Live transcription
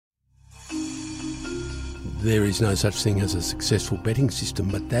there is no such thing as a successful betting system,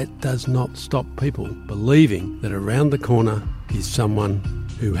 but that does not stop people believing that around the corner is someone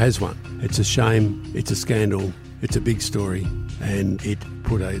who has one. It's a shame, it's a scandal, it's a big story, and it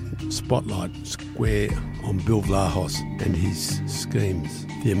put a spotlight square on Bill Vlahos and his schemes.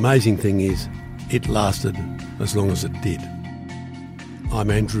 The amazing thing is, it lasted as long as it did. I'm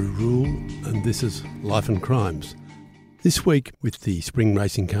Andrew Rule, and this is Life and Crimes. This week, with the Spring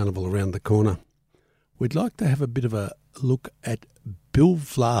Racing Carnival around the corner, we'd like to have a bit of a look at Bill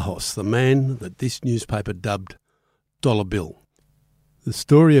Vlahos, the man that this newspaper dubbed Dollar Bill. The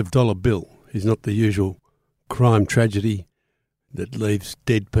story of Dollar Bill is not the usual crime tragedy that leaves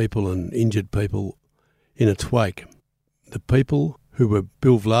dead people and injured people in its wake. The people who were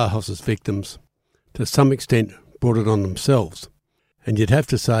Bill Vlahos's victims, to some extent, brought it on themselves. And you'd have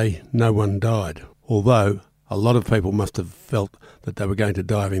to say no one died, although a lot of people must have felt that they were going to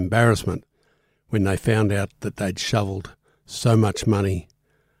die of embarrassment when they found out that they'd shovelled so much money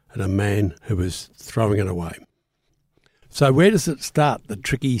at a man who was throwing it away. So where does it start, the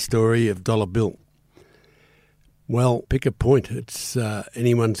tricky story of Dollar Bill? Well, pick a point, it's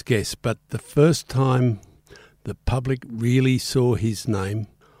anyone's guess, but the first time the public really saw his name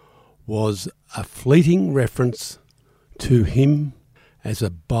was a fleeting reference to him as a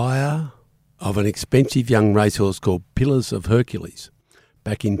buyer of an expensive young racehorse called Pillars of Hercules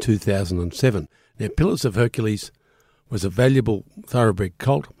back in 2007. Now, Pillars of Hercules was a valuable thoroughbred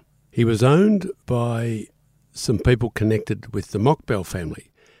colt. He was owned by some people connected with the Mockbell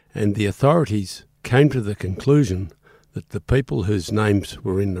family, and the authorities came to the conclusion that the people whose names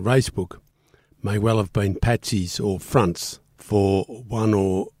were in the racebook may well have been patsies or fronts for one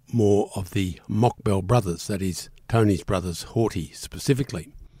or more of the Mockbell brothers, that is, Tony's brothers, Horty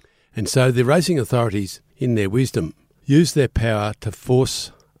specifically. And so the racing authorities, in their wisdom, used their power to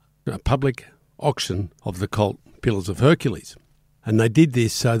force a public auction of the colt Pillars of Hercules. And they did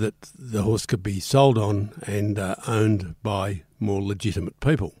this so that the horse could be sold on and owned by more legitimate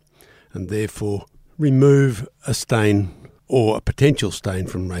people, and therefore remove a stain or a potential stain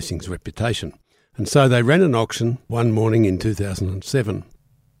from racing's reputation. And so they ran an auction one morning in 2007,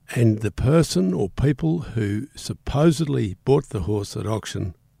 and the person or people who supposedly bought the horse at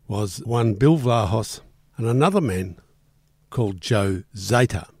auction was one Bill Vlahos and another man called Joe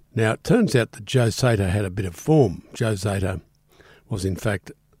Zater. Now, it turns out that Joe Zater had a bit of form. Joe Zater was, in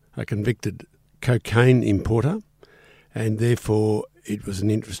fact, a convicted cocaine importer, and therefore it was an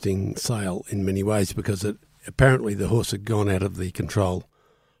interesting sale in many ways because apparently the horse had gone out of the control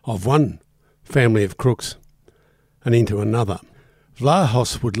of one family of crooks and into another.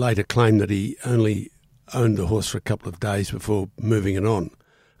 Vlahos would later claim that he only owned the horse for a couple of days before moving it on,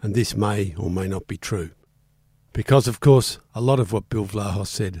 and this may or may not be true. Because, of course, a lot of what Bill Vlahos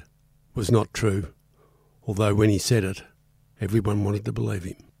said was not true, although when he said it, everyone wanted to believe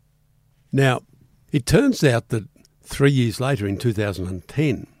him. Now, it turns out that 3 years later, in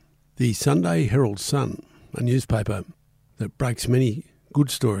 2010, the Sunday Herald Sun, a newspaper that breaks many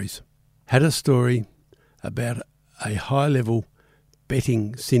good stories, had a story about a high-level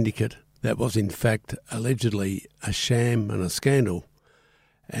betting syndicate that was in fact allegedly a sham and a scandal.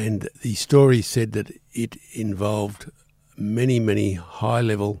 And the story said that it involved many, many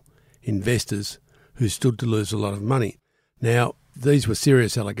high-level investors who stood to lose a lot of money. Now, these were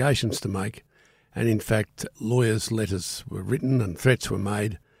serious allegations to make, and in fact, lawyers' letters were written and threats were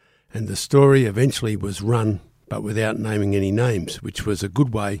made, and the story eventually was run, but without naming any names, which was a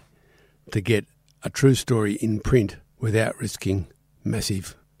good way to get a true story in print without risking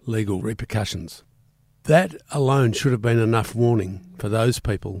massive legal repercussions. That alone should have been enough warning for those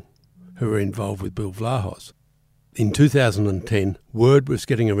people who were involved with Bill Vlahos. In 2010, word was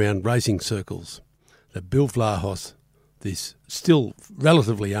getting around racing circles that Bill Vlahos, this still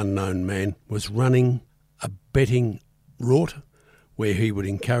relatively unknown man, was running a betting rort where he would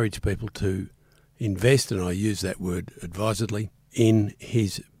encourage people to invest, and I use that word advisedly, in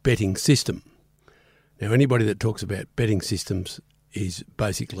his betting system. Now, anybody that talks about betting systems is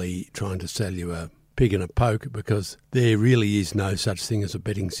basically trying to sell you a pig in a poke, because there really is no such thing as a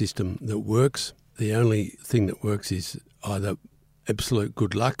betting system that works. The only thing that works is either absolute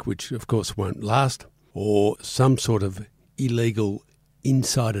good luck, which of course won't last, or some sort of illegal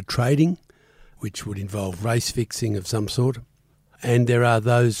insider trading, which would involve race fixing of some sort. And there are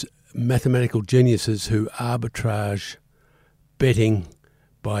those mathematical geniuses who arbitrage betting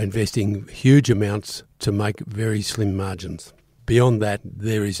by investing huge amounts to make very slim margins. Beyond that,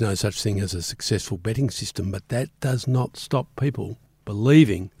 there is no such thing as a successful betting system, but that does not stop people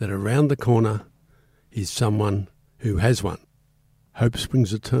believing that around the corner is someone who has one. Hope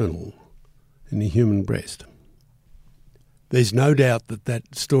springs eternal in the human breast. There's no doubt that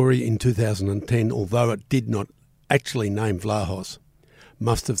that story in 2010, although it did not actually name Vlahos,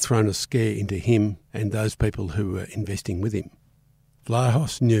 must have thrown a scare into him and those people who were investing with him.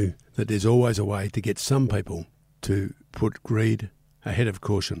 Vlahos knew that there's always a way to get some people to put greed ahead of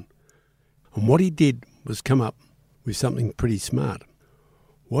caution. And what he did was come up with something pretty smart.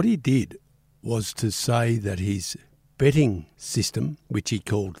 What he did was to say that his betting system, which he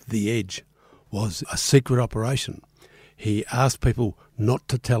called The Edge, was a secret operation. He asked people not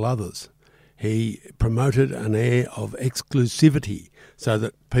to tell others. He promoted an air of exclusivity so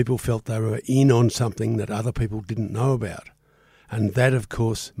that people felt they were in on something that other people didn't know about. And that, of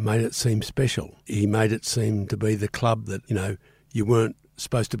course, made it seem special. He made it seem to be the club that, you weren't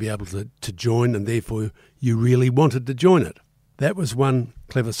supposed to be able to join, and therefore you really wanted to join it. That was one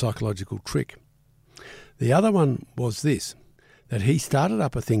clever psychological trick. The other one was this, that he started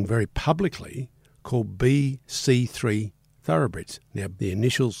up a thing very publicly called BC3 Thoroughbreds. Now, the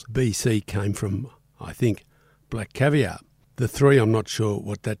initials BC came from, I think, Black Caviar. The 3, I'm not sure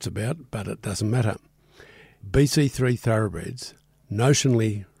what that's about, but it doesn't matter. BC3 Thoroughbreds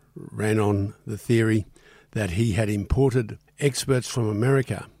notionally ran on the theory that he had imported experts from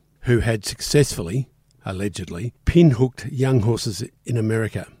America who had successfully, allegedly, pinhooked young horses in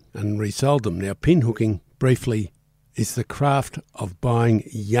America and resold them. Now, pinhooking, briefly, is the craft of buying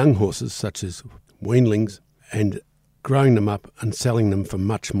young horses, such as weanlings, and growing them up and selling them for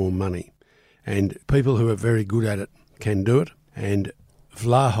much more money. And people who are very good at it can do it. And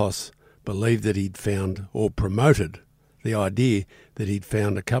Vlahos believed that he'd found, or promoted the idea that he'd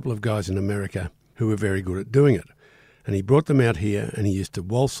found a couple of guys in America who were very good at doing it. And he brought them out here and he used to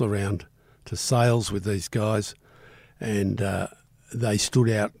waltz around to sales with these guys, and they stood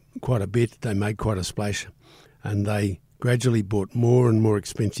out quite a bit. They made quite a splash, and they gradually bought more and more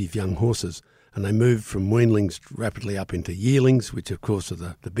expensive young horses, and they moved from weanlings rapidly up into yearlings, which of course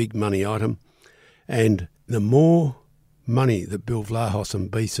are the big money item. And the more money that Bill Vlahos and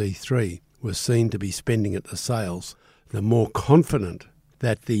BC3 were seen to be spending at the sales, the more confident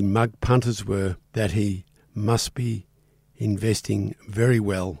that the mug punters were that he must be investing very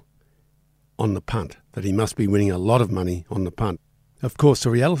well on the punt, that he must be winning a lot of money on the punt. Of course, the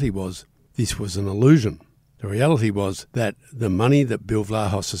reality was this was an illusion. The reality was that the money that Bill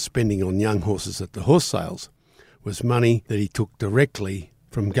Vlahos was spending on young horses at the horse sales was money that he took directly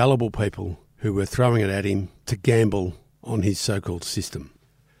from gullible people who were throwing it at him to gamble on his so-called system.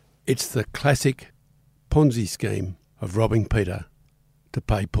 It's the classic Ponzi scheme of robbing Peter to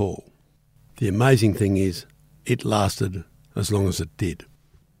pay Paul. The amazing thing is, it lasted as long as it did.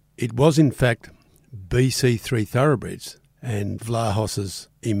 It was in fact BC3 Thoroughbreds and Vlahos's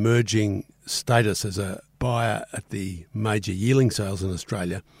emerging status as a buyer at the major yearling sales in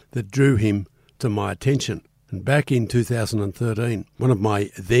Australia that drew him to my attention. And back in 2013, one of my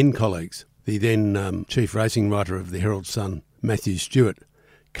then colleagues, the then chief racing writer of the Herald Sun, Matthew Stewart,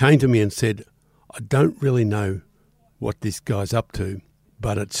 came to me and said, I don't really know what this guy's up to,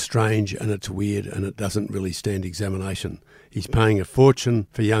 but it's strange and it's weird and it doesn't really stand examination. He's paying a fortune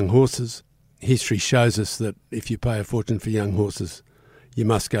for young horses. History shows us that if you pay a fortune for young horses, you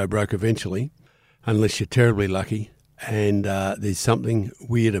must go broke eventually, unless you're terribly lucky, and there's something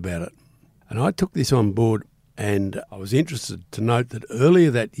weird about it. And I took this on board, and I was interested to note that earlier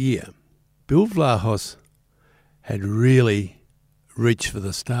that year, Bill Vlahos had really reached for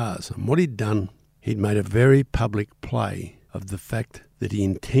the stars. And what he'd done, he'd made a very public play of the fact that he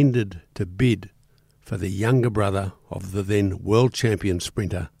intended to bid for the younger brother of the then world champion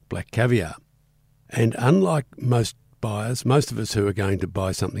sprinter, Black Caviar. And unlike most buyers, most of us who are going to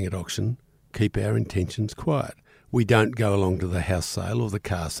buy something at auction keep our intentions quiet. We don't go along to the house sale or the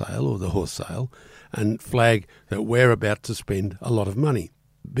car sale or the horse sale and flag that we're about to spend a lot of money,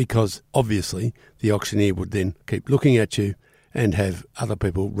 because obviously the auctioneer would then keep looking at you and have other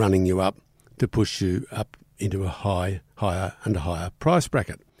people running you up to push you up into a higher and higher price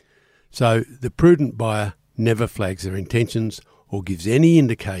bracket. So the prudent buyer never flags their intentions or gives any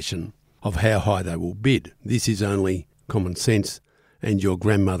indication of how high they will bid. This is only common sense, and your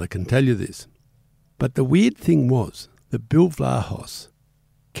grandmother can tell you this. But the weird thing was that Bill Vlahos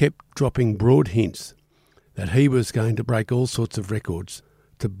kept dropping broad hints that he was going to break all sorts of records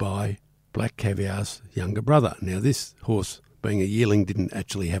to buy Black Caviar's younger brother. Now, this horse, being a yearling, didn't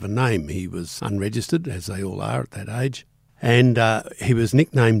actually have a name. He was unregistered, as they all are at that age, and he was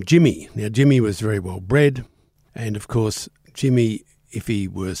nicknamed Jimmy. Now, Jimmy was very well bred, and of course, Jimmy, if he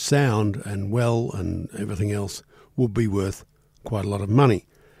were sound and well and everything else, would be worth quite a lot of money.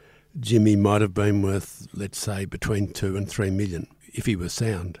 Jimmy might have been worth, let's say, between 2 and 3 million if he was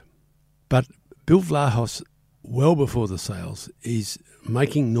sound. But Bill Vlahos well before the sales, is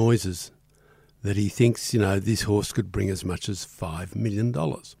making noises that he thinks, this horse could bring as much as $5 million.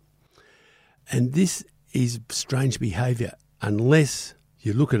 And this is strange behaviour unless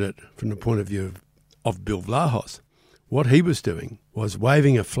you look at it from the point of view of Bill Vlahos. What he was doing was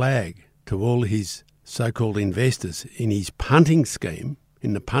waving a flag to all his so-called investors in his punting scheme,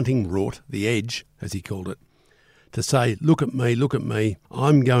 in the punting rort, the edge, as he called it, to say, look at me,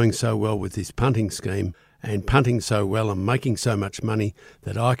 I'm going so well with this punting scheme and punting so well and making so much money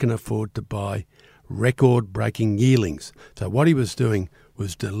that I can afford to buy record-breaking yearlings. So what he was doing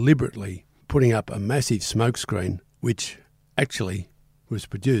was deliberately putting up a massive smokescreen, which actually was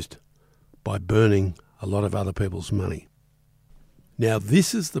produced by burning a lot of other people's money. Now,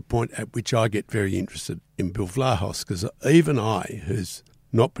 this is the point at which I get very interested in Bill Vlahos, because even I, who's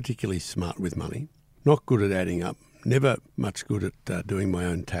not particularly smart with money, not good at adding up, never much good at doing my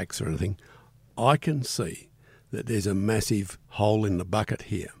own tax or anything, I can see that there's a massive hole in the bucket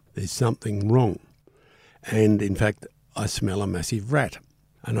here. There's something wrong. And in fact, I smell a massive rat.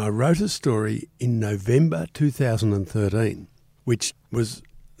 And I wrote a story in November 2013, which was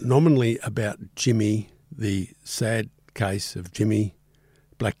nominally about Jimmy, the sad case of Jimmy,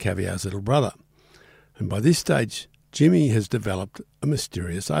 Black Caviar's little brother. And by this stage, Jimmy has developed a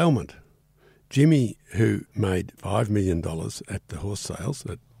mysterious ailment. Jimmy, who made $5 million at the horse sales,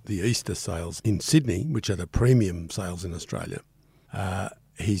 at the Easter sales in Sydney, which are the premium sales in Australia,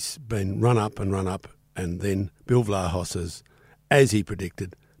 he's been run up, and then Bill Vlahos, as he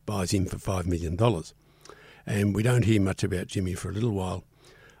predicted, buys him for $5 million. And we don't hear much about Jimmy for a little while,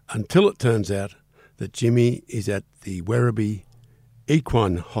 until it turns out that Jimmy is at the Werribee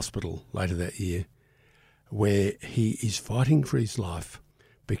Equine Hospital later that year, where he is fighting for his life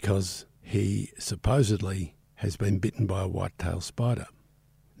because he supposedly has been bitten by a white-tailed spider.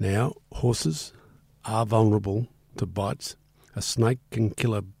 Now, horses are vulnerable to bites. A snake can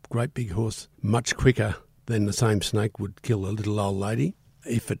kill a great big horse much quicker than the same snake would kill a little old lady.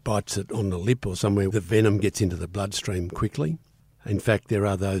 If it bites it on the lip or somewhere, the venom gets into the bloodstream quickly. In fact, there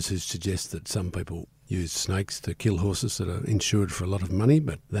are those who suggest that some people use snakes to kill horses that are insured for a lot of money,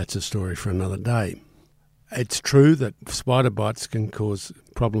 but that's a story for another day. It's true that spider bites can cause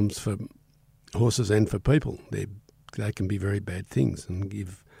problems for horses and for people. They can be very bad things and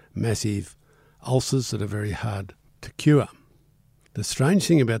give massive ulcers that are very hard to cure. The strange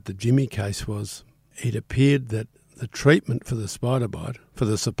thing about the Jimmy case was it appeared that the treatment for the spider bite, for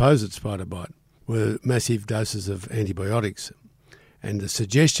the supposed spider bite, were massive doses of antibiotics. And the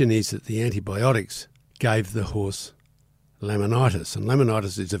suggestion is that the antibiotics gave the horse laminitis. And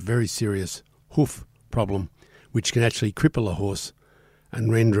laminitis is a very serious hoof problem which can actually cripple a horse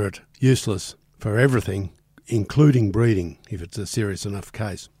and render it useless for everything, including breeding, if it's a serious enough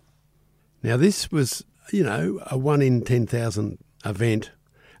case. Now, this was, a 1 in 10,000 event,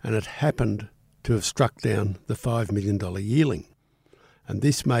 and it happened to have struck down the $5 million yearling. And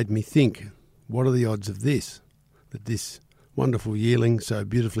this made me think, what are the odds of this? That this wonderful yearling, so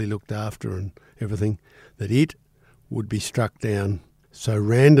beautifully looked after and everything, that it would be struck down so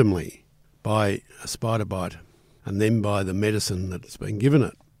randomly by a spider bite and then by the medicine that's been given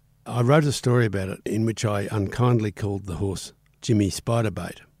it. I wrote a story about it in which I unkindly called the horse Jimmy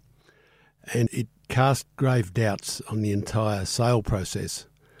Spiderbait, and it cast grave doubts on the entire sale process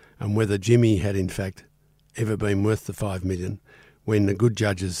and whether Jimmy had in fact ever been worth the $5 million when the good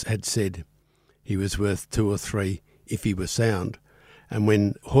judges had said he was worth 2 or 3 if he was sound, and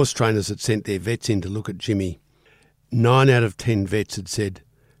when horse trainers had sent their vets in to look at Jimmy, 9 out of 10 vets had said,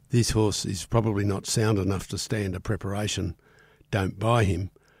 this horse is probably not sound enough to stand a preparation, don't buy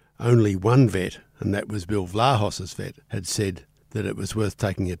him. Only one vet, and that was Bill Vlahos's vet, had said that it was worth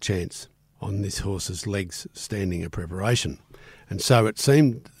taking a chance on this horse's legs standing a preparation. And so it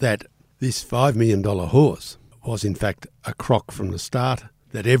seemed that this $5 million horse was in fact a crock from the start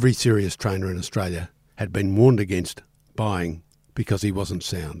that every serious trainer in Australia had been warned against buying because he wasn't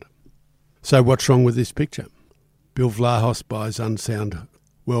sound. So what's wrong with this picture? Bill Vlahos buys unsound,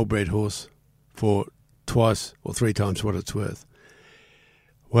 well-bred horse for 2 or 3 times what it's worth.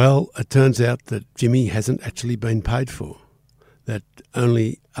 Well, it turns out that Jimmy hasn't actually been paid for, that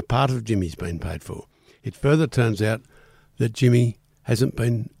only a part of Jimmy's been paid for. It further turns out that Jimmy hasn't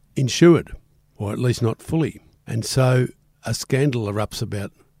been insured, or at least not fully. And so a scandal erupts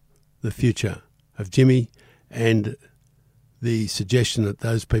about the future of Jimmy and the suggestion that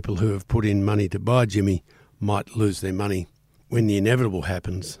those people who have put in money to buy Jimmy might lose their money when the inevitable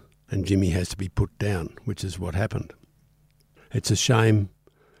happens and Jimmy has to be put down, which is what happened. It's a shame.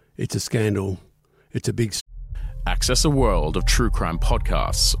 It's a scandal. It's a big... Access a world of true crime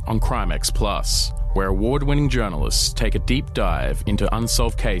podcasts on CrimeX Plus, where award-winning journalists take a deep dive into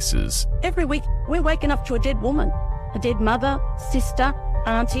unsolved cases. Every week, we're waking up to a dead woman, a dead mother, sister,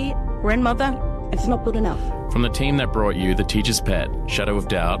 auntie, grandmother. It's not good enough. From the team that brought you The Teacher's Pet, Shadow of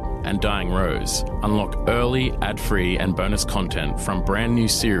Doubt, and Dying Rose, unlock early, ad-free and bonus content from brand new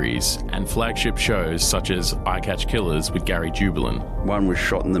series and flagship shows such as I Catch Killers with Gary Jubelin. One was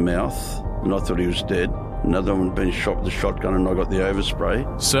shot in the mouth and I thought he was dead. Another one had been shot with a shotgun and I got the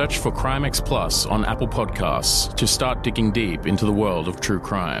overspray. Search for Crimex Plus on Apple Podcasts to start digging deep into the world of true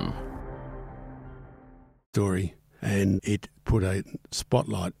crime. Story, and it put a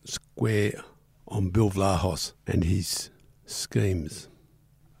spotlight square on Bill Vlahos and his schemes.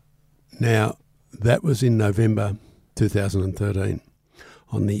 Now, that was in November 2013.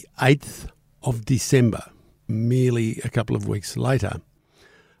 On the 8th of December, merely a couple of weeks later,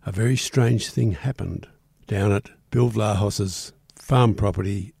 a very strange thing happened down at Bill Vlahos's farm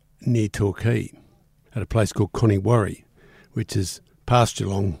property near Torquay, at a place called Conniewarre, which is past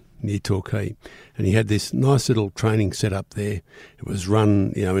Geelong near Torquay. And he had this nice little training set up there. It was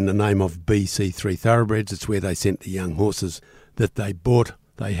run, in the name of BC3 Thoroughbreds. It's where they sent the young horses that they bought.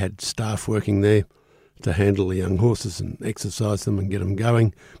 They had staff working there to handle the young horses and exercise them and get them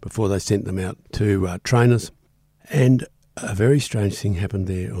going before they sent them out to trainers. And a very strange thing happened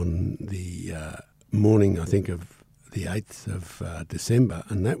there on the morning, I think, of the 8th of December,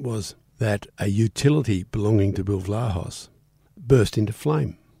 and that was that a utility belonging to Bill Vlahos burst into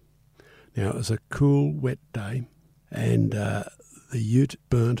flame. Now, it was a cool, wet day, and the ute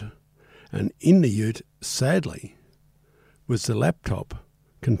burnt, and in the ute, sadly, was the laptop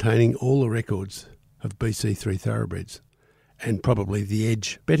containing all the records of BC3 Thoroughbreds and probably the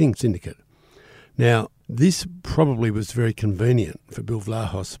Edge betting syndicate. Now, this probably was very convenient for Bill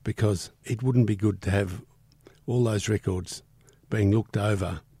Vlahos because it wouldn't be good to have all those records being looked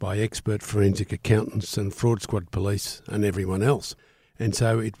over by expert forensic accountants and fraud squad police and everyone else. And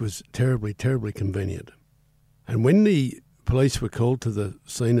so it was terribly, terribly convenient. And when the police were called to the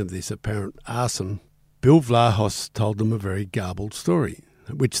scene of this apparent arson, Bill Vlahos told them a very garbled story,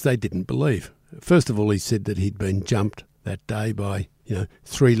 which they didn't believe. First of all, he said that he'd been jumped that day by,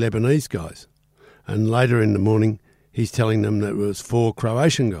 3 Lebanese guys. And later in the morning, he's telling them that it was 4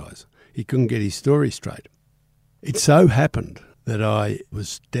 Croatian guys. He couldn't get his story straight. It so happened that I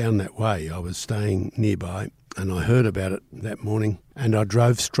was down that way. I was staying nearby, and I heard about it that morning, and I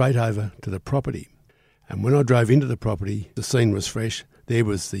drove straight over to the property. And when I drove into the property, the scene was fresh. There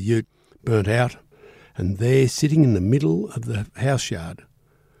was the ute burnt out, and there, sitting in the middle of the house yard,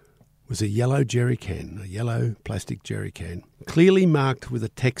 was a yellow jerry can, a yellow plastic jerry can, clearly marked with a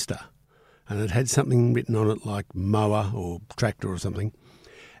texter, and it had something written on it like mower or tractor or something.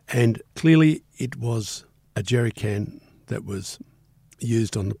 And clearly it was a jerry can that was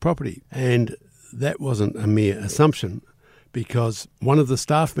used on the property. And that wasn't a mere assumption, because one of the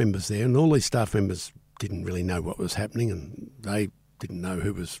staff members there, and all these staff members didn't really know what was happening, and they didn't know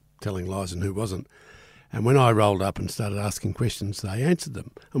who was telling lies and who wasn't. And when I rolled up and started asking questions, they answered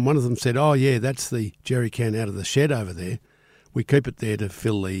them. And one of them said, "Oh yeah, that's the jerry can out of the shed over there. We keep it there to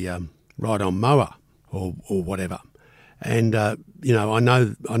fill the ride-on mower or whatever." And I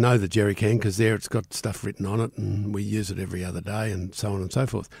know the jerry can because there it's got stuff written on it, and we use it every other day, and so on and so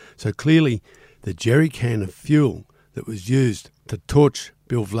forth. So clearly, the jerry can of fuel that was used to torch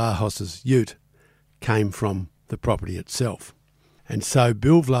Bill Vlahos's ute came from the property itself. And so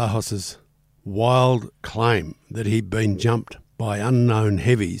Bill Vlahos's wild claim that he'd been jumped by unknown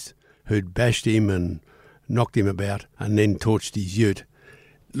heavies who'd bashed him and knocked him about and then torched his ute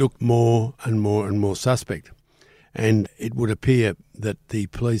looked more and more and more suspect. And it would appear that the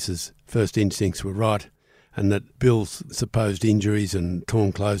police's first instincts were right, and that Bill's supposed injuries and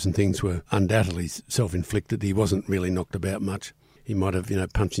torn clothes and things were undoubtedly self-inflicted. He wasn't really knocked about much. He might have,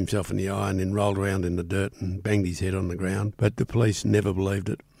 punched himself in the eye and then rolled around in the dirt and banged his head on the ground. But the police never believed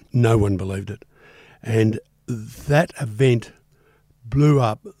it. No one believed it. And that event blew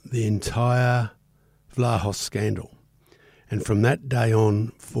up the entire Vlahos scandal. And from that day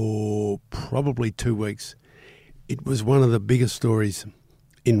on, for probably 2 weeks, it was one of the biggest stories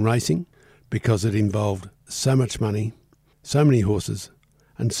in racing because it involved so much money, so many horses,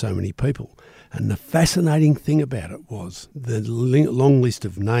 and so many people. And the fascinating thing about it was the long list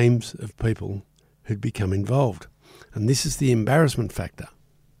of names of people who'd become involved. And this is the embarrassment factor.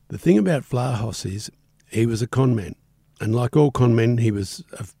 The thing about Vlahos is he was a con man. And like all con men, he was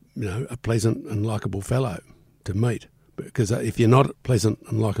a pleasant and likeable fellow to meet. Because if you're not pleasant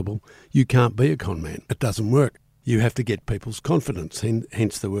and likeable, you can't be a con man. It doesn't work. You have to get people's confidence,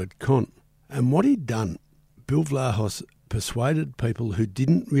 hence the word con. And what he'd done, Bill Vlahos persuaded people who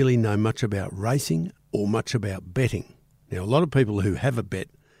didn't really know much about racing or much about betting. Now, a lot of people who have a bet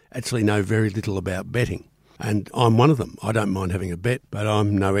actually know very little about betting, and I'm one of them. I don't mind having a bet, but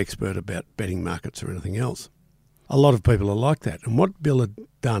I'm no expert about betting markets or anything else. A lot of people are like that, and what Bill had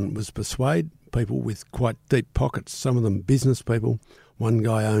done was persuade people with quite deep pockets, some of them business people. One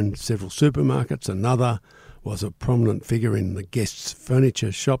guy owned several supermarkets, another was a prominent figure in the Guests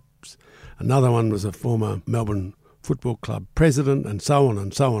furniture shops, another one was a former Melbourne Football Club president, and so on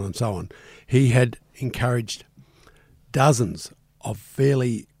and so on and so on. He had encouraged dozens of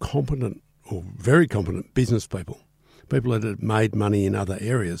fairly competent or very competent business people that had made money in other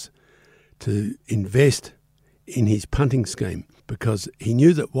areas, to invest in his punting scheme, because he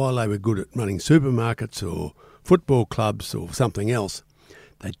knew that while they were good at running supermarkets or football clubs or something else,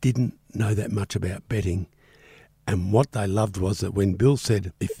 they didn't know that much about betting. And what they loved was that when Bill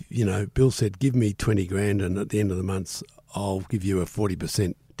said, give me 20 grand and at the end of the month I'll give you a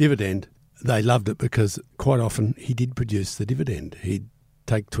 40% dividend, they loved it because quite often he did produce the dividend. He'd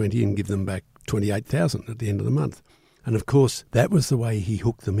take 20 and give them back 28,000 at the end of the month. And of course, that was the way he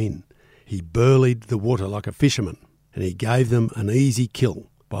hooked them in. He burleyed the water like a fisherman, and he gave them an easy kill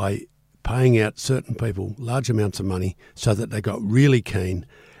by paying out certain people large amounts of money so that they got really keen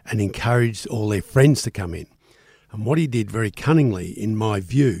and encouraged all their friends to come in. And what he did very cunningly, in my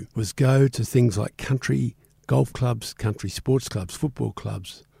view, was go to things like country golf clubs, country sports clubs, football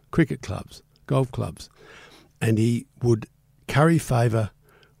clubs, cricket clubs, golf clubs, and he would curry favour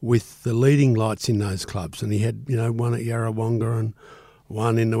with the leading lights in those clubs. And he had, one at Yarrawonga and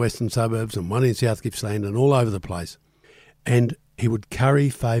one in the western suburbs and one in South Gippsland and all over the place. And he would curry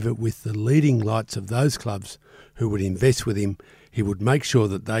favour with the leading lights of those clubs who would invest with him. He would make sure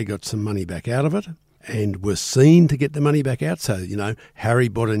that they got some money back out of it and were seen to get the money back out. So, Harry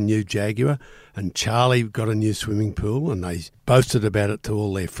bought a new Jaguar and Charlie got a new swimming pool, and they boasted about it to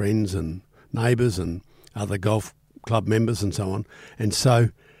all their friends and neighbours and other golf club members and so on. And so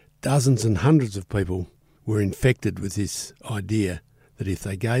dozens and hundreds of people were infected with this idea that if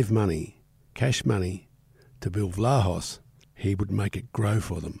they gave money, cash money, to Bill Vlahos, he would make it grow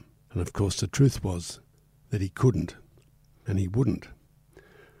for them. And of course the truth was that he couldn't, and he wouldn't.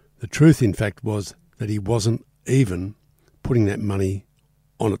 The truth, in fact, was that he wasn't even putting that money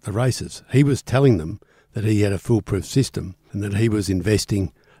on at the races. He was telling them that he had a foolproof system and that he was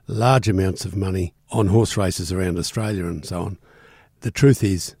investing large amounts of money on horse races around Australia and so on. The truth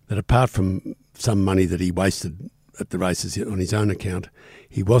is that apart from some money that he wasted at the races on his own account,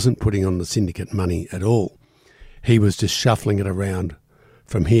 he wasn't putting on the syndicate money at all. He was just shuffling it around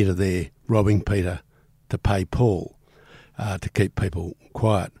from here to there, robbing Peter to pay Paul, to keep people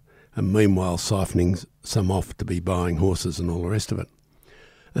quiet, and meanwhile siphoning some off to be buying horses and all the rest of it.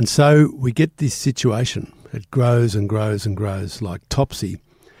 And so we get this situation. It grows and grows and grows like Topsy,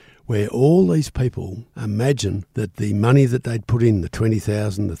 where all these people imagine that the money that they'd put in, the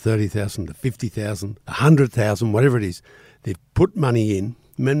 20,000, the 30,000, the 50,000, 100,000, whatever it is, they've put money in.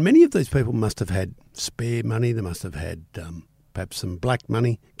 And many of these people must have had spare money. They must have had perhaps some black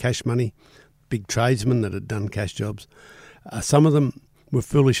money, cash money, big tradesmen that had done cash jobs. Some of them were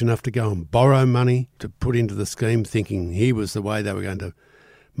foolish enough to go and borrow money to put into the scheme, thinking here was the way they were going to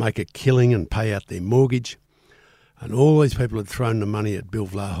make a killing and pay out their mortgage. And all these people had thrown the money at Bill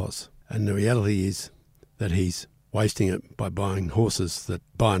Vlahos. And the reality is that he's wasting it by buying horses that,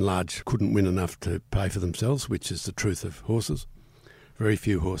 by and large, couldn't win enough to pay for themselves, which is the truth of horses. Very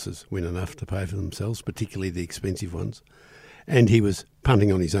few horses win enough to pay for themselves, particularly the expensive ones. And he was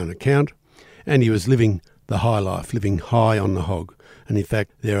punting on his own account, and he was living the high life, living high on the hog. And in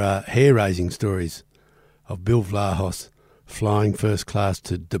fact, there are hair-raising stories of Bill Vlahos flying first class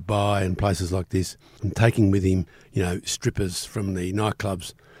to Dubai and places like this and taking with him, strippers from the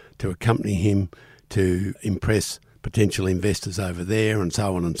nightclubs to accompany him to impress potential investors over there and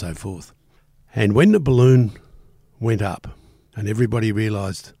so on and so forth. And when the balloon went up and everybody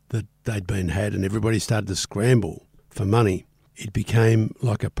realised that they'd been had and everybody started to scramble for money, it became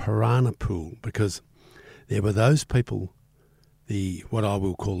like a piranha pool, because there were those people, what I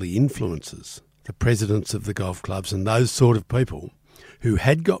will call the influencers, the presidents of the golf clubs and those sort of people who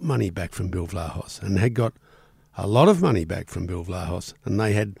had got money back from Bill Vlahos and had got a lot of money back from Bill Vlahos, and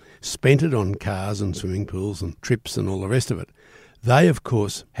they had spent it on cars and swimming pools and trips and all the rest of it. They, of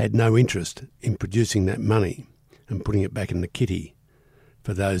course, had no interest in producing that money and putting it back in the kitty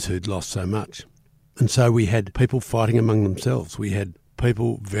for those who'd lost so much. And so we had people fighting among themselves. We had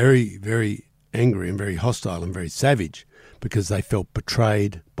people very, very angry and very hostile and very savage because they felt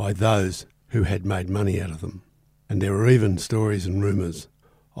betrayed by those who had made money out of them. And there were even stories and rumours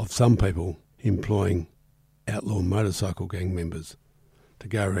of some people employing outlaw motorcycle gang members to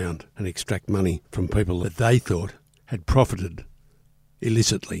go around and extract money from people that they thought had profited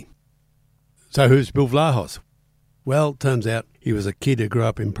illicitly. So who's Bill Vlahos? Well, turns out he was a kid who grew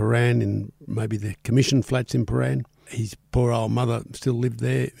up in Paran, in maybe the commission flats in Paran. His poor old mother still lived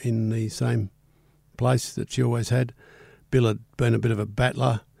there in the same place that she always had. Bill had been a bit of a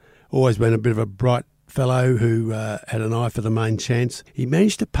battler, always been a bit of a bright fellow who had an eye for the main chance. He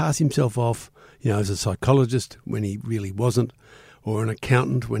managed to pass himself off, as a psychologist when he really wasn't, or an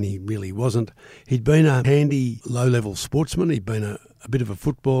accountant when he really wasn't. He'd been a handy low-level sportsman. He'd been a bit of a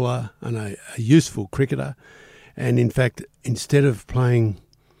footballer and a useful cricketer. And in fact, instead of playing,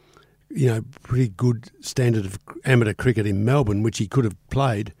 pretty good standard of amateur cricket in Melbourne, which he could have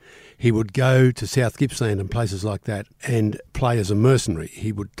played, he would go to South Gippsland and places like that and play as a mercenary.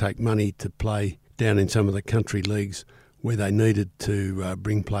 He would take money to play down in some of the country leagues where they needed to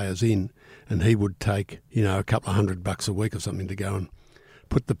bring players in, and he would take, a couple of $100 a week or something to go and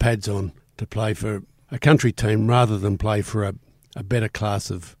put the pads on to play for a country team rather than play for a better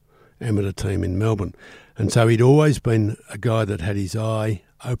class of amateur team in Melbourne. And so he'd always been a guy that had his eye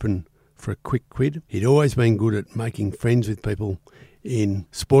open for a quick quid. He'd always been good at making friends with people in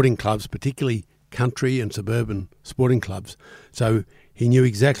sporting clubs, particularly country and suburban sporting clubs. So he knew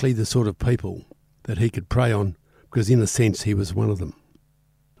exactly the sort of people that he could prey on, because in a sense he was one of them.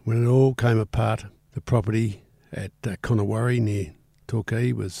 When it all came apart, the property at Conowari near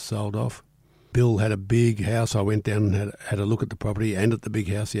Torquay was sold off. Bill had a big house. I went down and had a look at the property and at the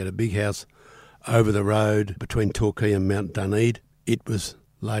big house. He had a big house over the road between Torquay and Mount Dunedin. It was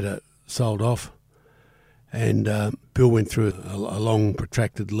later sold off, and Bill went through a long,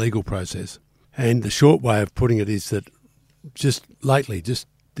 protracted legal process. And the short way of putting it is that just lately, just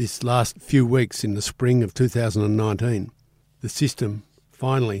this last few weeks in the spring of 2019, the system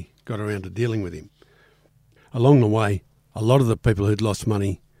finally got around to dealing with him. Along the way, a lot of the people who'd lost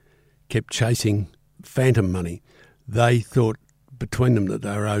money kept chasing phantom money. They thought between them that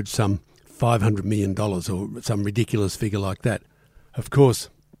they were owed some $500 million or some ridiculous figure like that. Of course,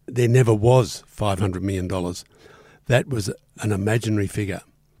 there never was $500 million. That was an imaginary figure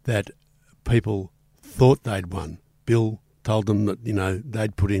that people thought they'd won. Bill told them that,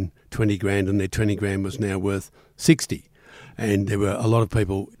 they'd put in 20 grand and their 20 grand was now worth 60. And there were a lot of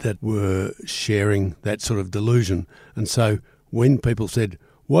people that were sharing that sort of delusion. And so when people said,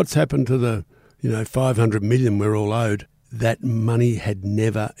 what's happened to the, 500 million we're all owed, that money had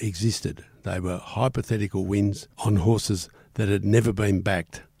never existed. They were hypothetical wins on horses that had never been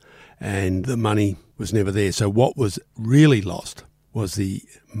backed, and the money was never there. So what was really lost was the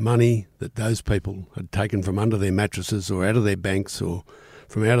money that those people had taken from under their mattresses or out of their banks or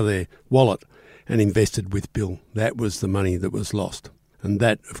from out of their wallet and invested with Bill. That was the money that was lost. And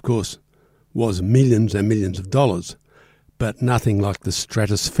that, of course, was millions and millions of dollars, but nothing like the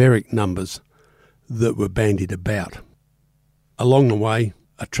stratospheric numbers that were bandied about. Along the way,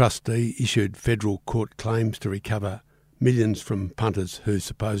 a trustee issued federal court claims to recover millions from punters who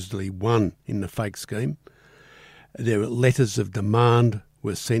supposedly won in the fake scheme. Their letters of demand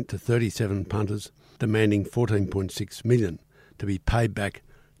were sent to 37 punters demanding $14.6 million to be paid back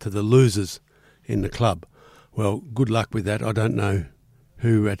to the losers in the club. Well, good luck with that. I don't know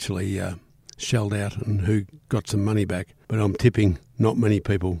who actually shelled out and who got some money back, but I'm tipping not many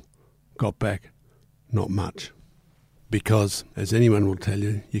people got back, not much. Because, as anyone will tell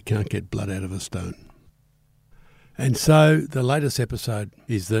you, you can't get blood out of a stone. And so the latest episode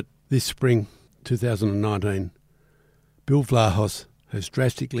is that this spring, 2019, Bill Vlahos has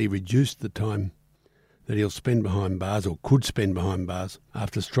drastically reduced the time that he'll spend behind bars, or could spend behind bars,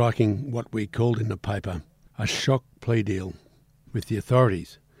 after striking what we called in the paper a shock plea deal with the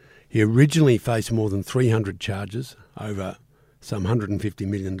authorities. He originally faced more than 300 charges over some $150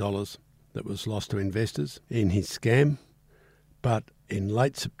 million that was lost to investors in his scam, but in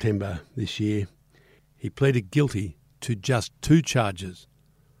late September this year, he pleaded guilty to just 2 charges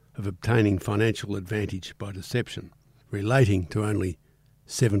of obtaining financial advantage by deception, relating to only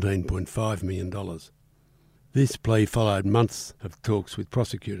 $17.5 million. This plea followed months of talks with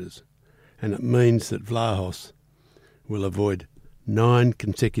prosecutors, and it means that Vlahos will avoid 9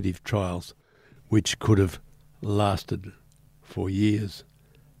 consecutive trials, which could have lasted for years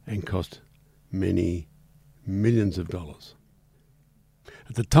and cost many millions of dollars.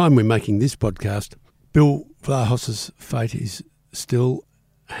 At the time we're making this podcast, Bill Vlahos's fate is still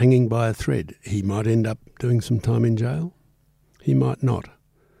hanging by a thread. He might end up doing some time in jail. He might not.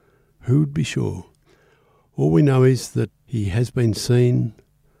 Who would be sure? All we know is that he has been seen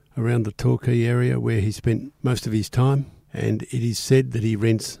around the Torquay area where he spent most of his time, and it is said that he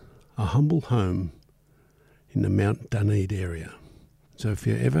rents a humble home in the Mount Dunedin area. So if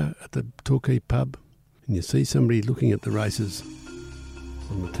you're ever at the Torquay pub and you see somebody looking at the races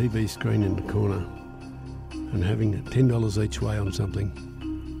on the TV screen in the corner and having $10 each way on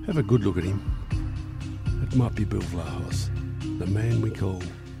something, have a good look at him. It might be Bill Vlahos, the man we call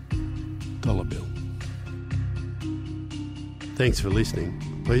Dollar Bill. Thanks for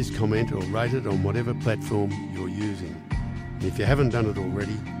listening. Please comment or rate it on whatever platform you're using. And if you haven't done it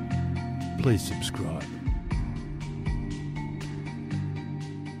already, please subscribe.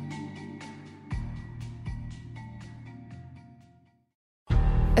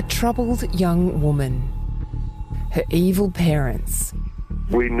 A troubled young woman. Her evil parents.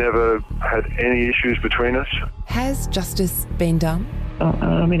 We never had any issues between us. Has justice been done?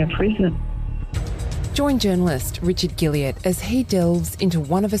 I'm in a prison. Join journalist Richard Gilliatt as he delves into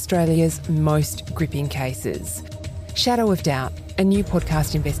one of Australia's most gripping cases. Shadow of Doubt, a new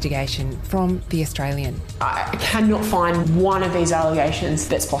podcast investigation from The Australian. I cannot find one of these allegations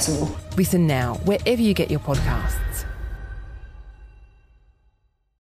that's possible. Listen now, wherever you get your podcasts.